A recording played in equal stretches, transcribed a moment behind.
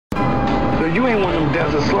You ain't one of them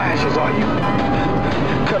desert slashers, are you?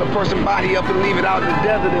 Cut a person's body up and leave it out in the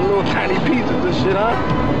desert in little tiny pieces and shit, huh?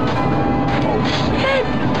 Oh, shit.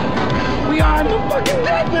 We are in the fucking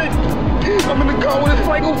desert. I'm gonna go with a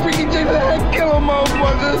psycho freaky Jason and kill him,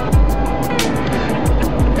 motherfucker.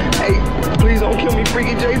 Hey, please don't kill me,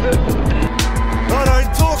 freaky Jason. I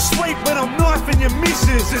don't talk sweet when I'm knifing your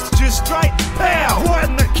missus. It's just straight pow, right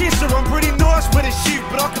in the kisser. I'm pretty nice with a shit,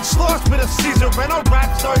 but I can slice with a scissor. And I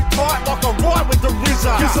rap so tight like I write with the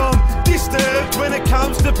RZA. Cause I'm disturbed when it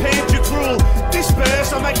comes to pants, you're cruel.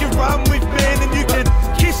 Disperse, I make you run with men. And you can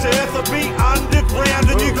kiss earth or be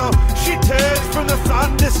underground. And you go shit turds from the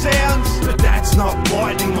thunder sounds. But that's not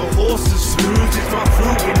lightning, my horse is smooth. It's my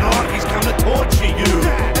crew with Nikes come to torture you.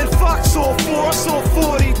 And fuck saw 4, I saw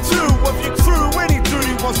 42 of your crew. Any dude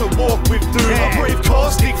who wants to walk with doom, I breathe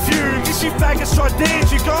caustic fumes. If you faggots try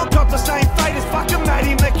dance, you gon' cop the same fate as fucking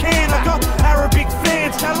Matty McCann. I got Arabic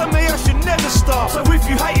fans telling me I should never stop. So if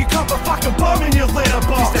you hate, you cop a fucking bomb in your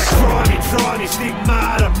letterbox. It's that crimey,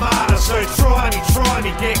 stigmata, martyr. So try me,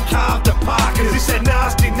 get carved apart. Cause it's that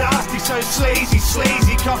nasty, so sleazy.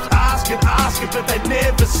 Cops asking, but they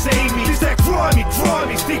never see me. It's that crimey,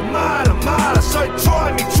 stigmata, martyr. So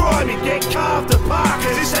try me, get carved apart.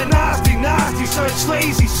 Cause it's that nasty, so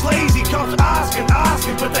sleazy. Cops asking,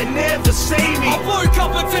 but they never see me. I woke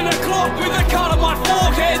up at 10 o'clock with a cut on my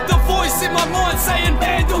forehead. The voice in my mind saying,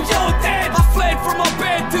 Vandal, you're dead. I fled from my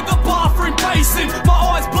bed to the bathroom basin.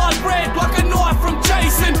 My eyes blood red like a knife from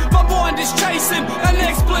Jason. My mind is chasing an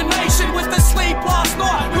explanation. With the sleep last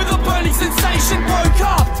night with a burning sensation. Woke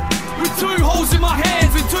up with 2 holes in my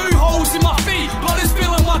hands and 2 holes in my feet. Blood is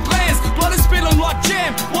filling my glands, blood is spilling like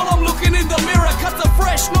jam. While I'm looking in the mirror, cut the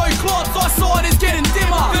fresh, no clots, eyesight is getting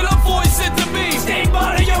dimmer. Then a voice said to me,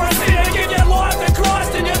 Stigmata, you're a sinner. Give your life to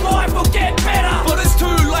Christ and your life will get better. But it's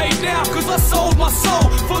too late now, cause I sold my soul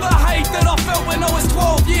for the hate that I felt when I was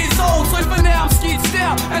 12 years old. So for now I'm skitsed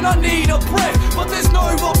out and I need a breath, but there's no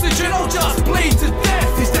oxygen, I'll just bleed to death.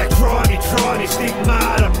 It's that crimey,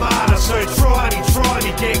 stigmata, martyr. So try me,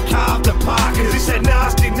 get carved apart. Cause it's that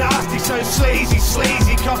nasty, so sleazy.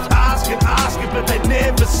 Cops asking, but they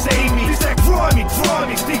never see me. It's that crimey,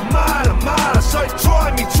 stigmata, martyr. So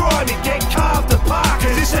try me, get carved apart.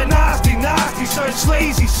 Cause it's that nasty, so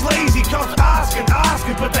sleazy. Cops asking,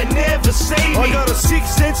 but they never see me. I got a 6th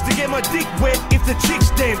sense to get my dick wet if the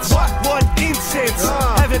chick's dense. Light incense,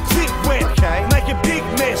 have a clip wet, make a big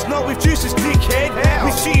mess, not with juices, dickhead.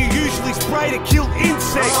 With shit you usually spray to kill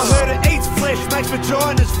insects. I heard it eats flesh, makes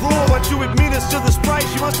vaginas raw. Once you administer the spray,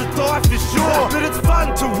 she wants to die for sure. But it's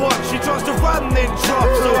fun to watch, she tries to run then drop.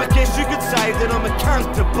 So I guess you could say that I'm a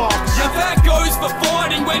cunt to box. Yeah, that goes for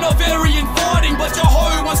fighting, we're not very inviting. But your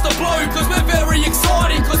hoe wants to blow, cause we're very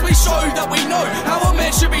exciting. Cause we show that we know how a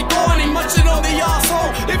man should be dining. Munching on the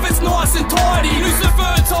asshole, if it's nice and tidy.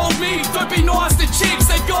 Lucifer told me, don't be nice to chicks.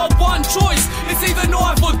 They've got one choice, it's either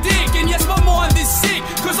knife or dick. And yes, my mind is sick,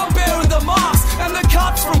 cause I'm bearing the marks and the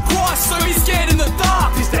cuts from Christ, so he's scared in the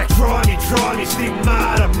dark. It's that crimey,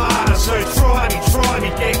 stigmata, martyr. So try me,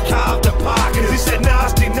 get carved apart. Cause it's that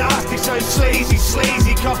nasty, so sleazy.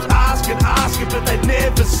 Cops asking, but they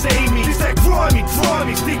never see me. It's that crimey,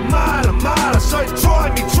 stigmata, martyr. So try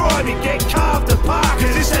me, get carved apart.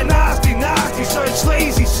 Cause it's that nasty, so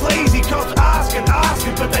sleazy. Cops asking,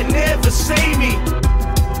 but they never see me.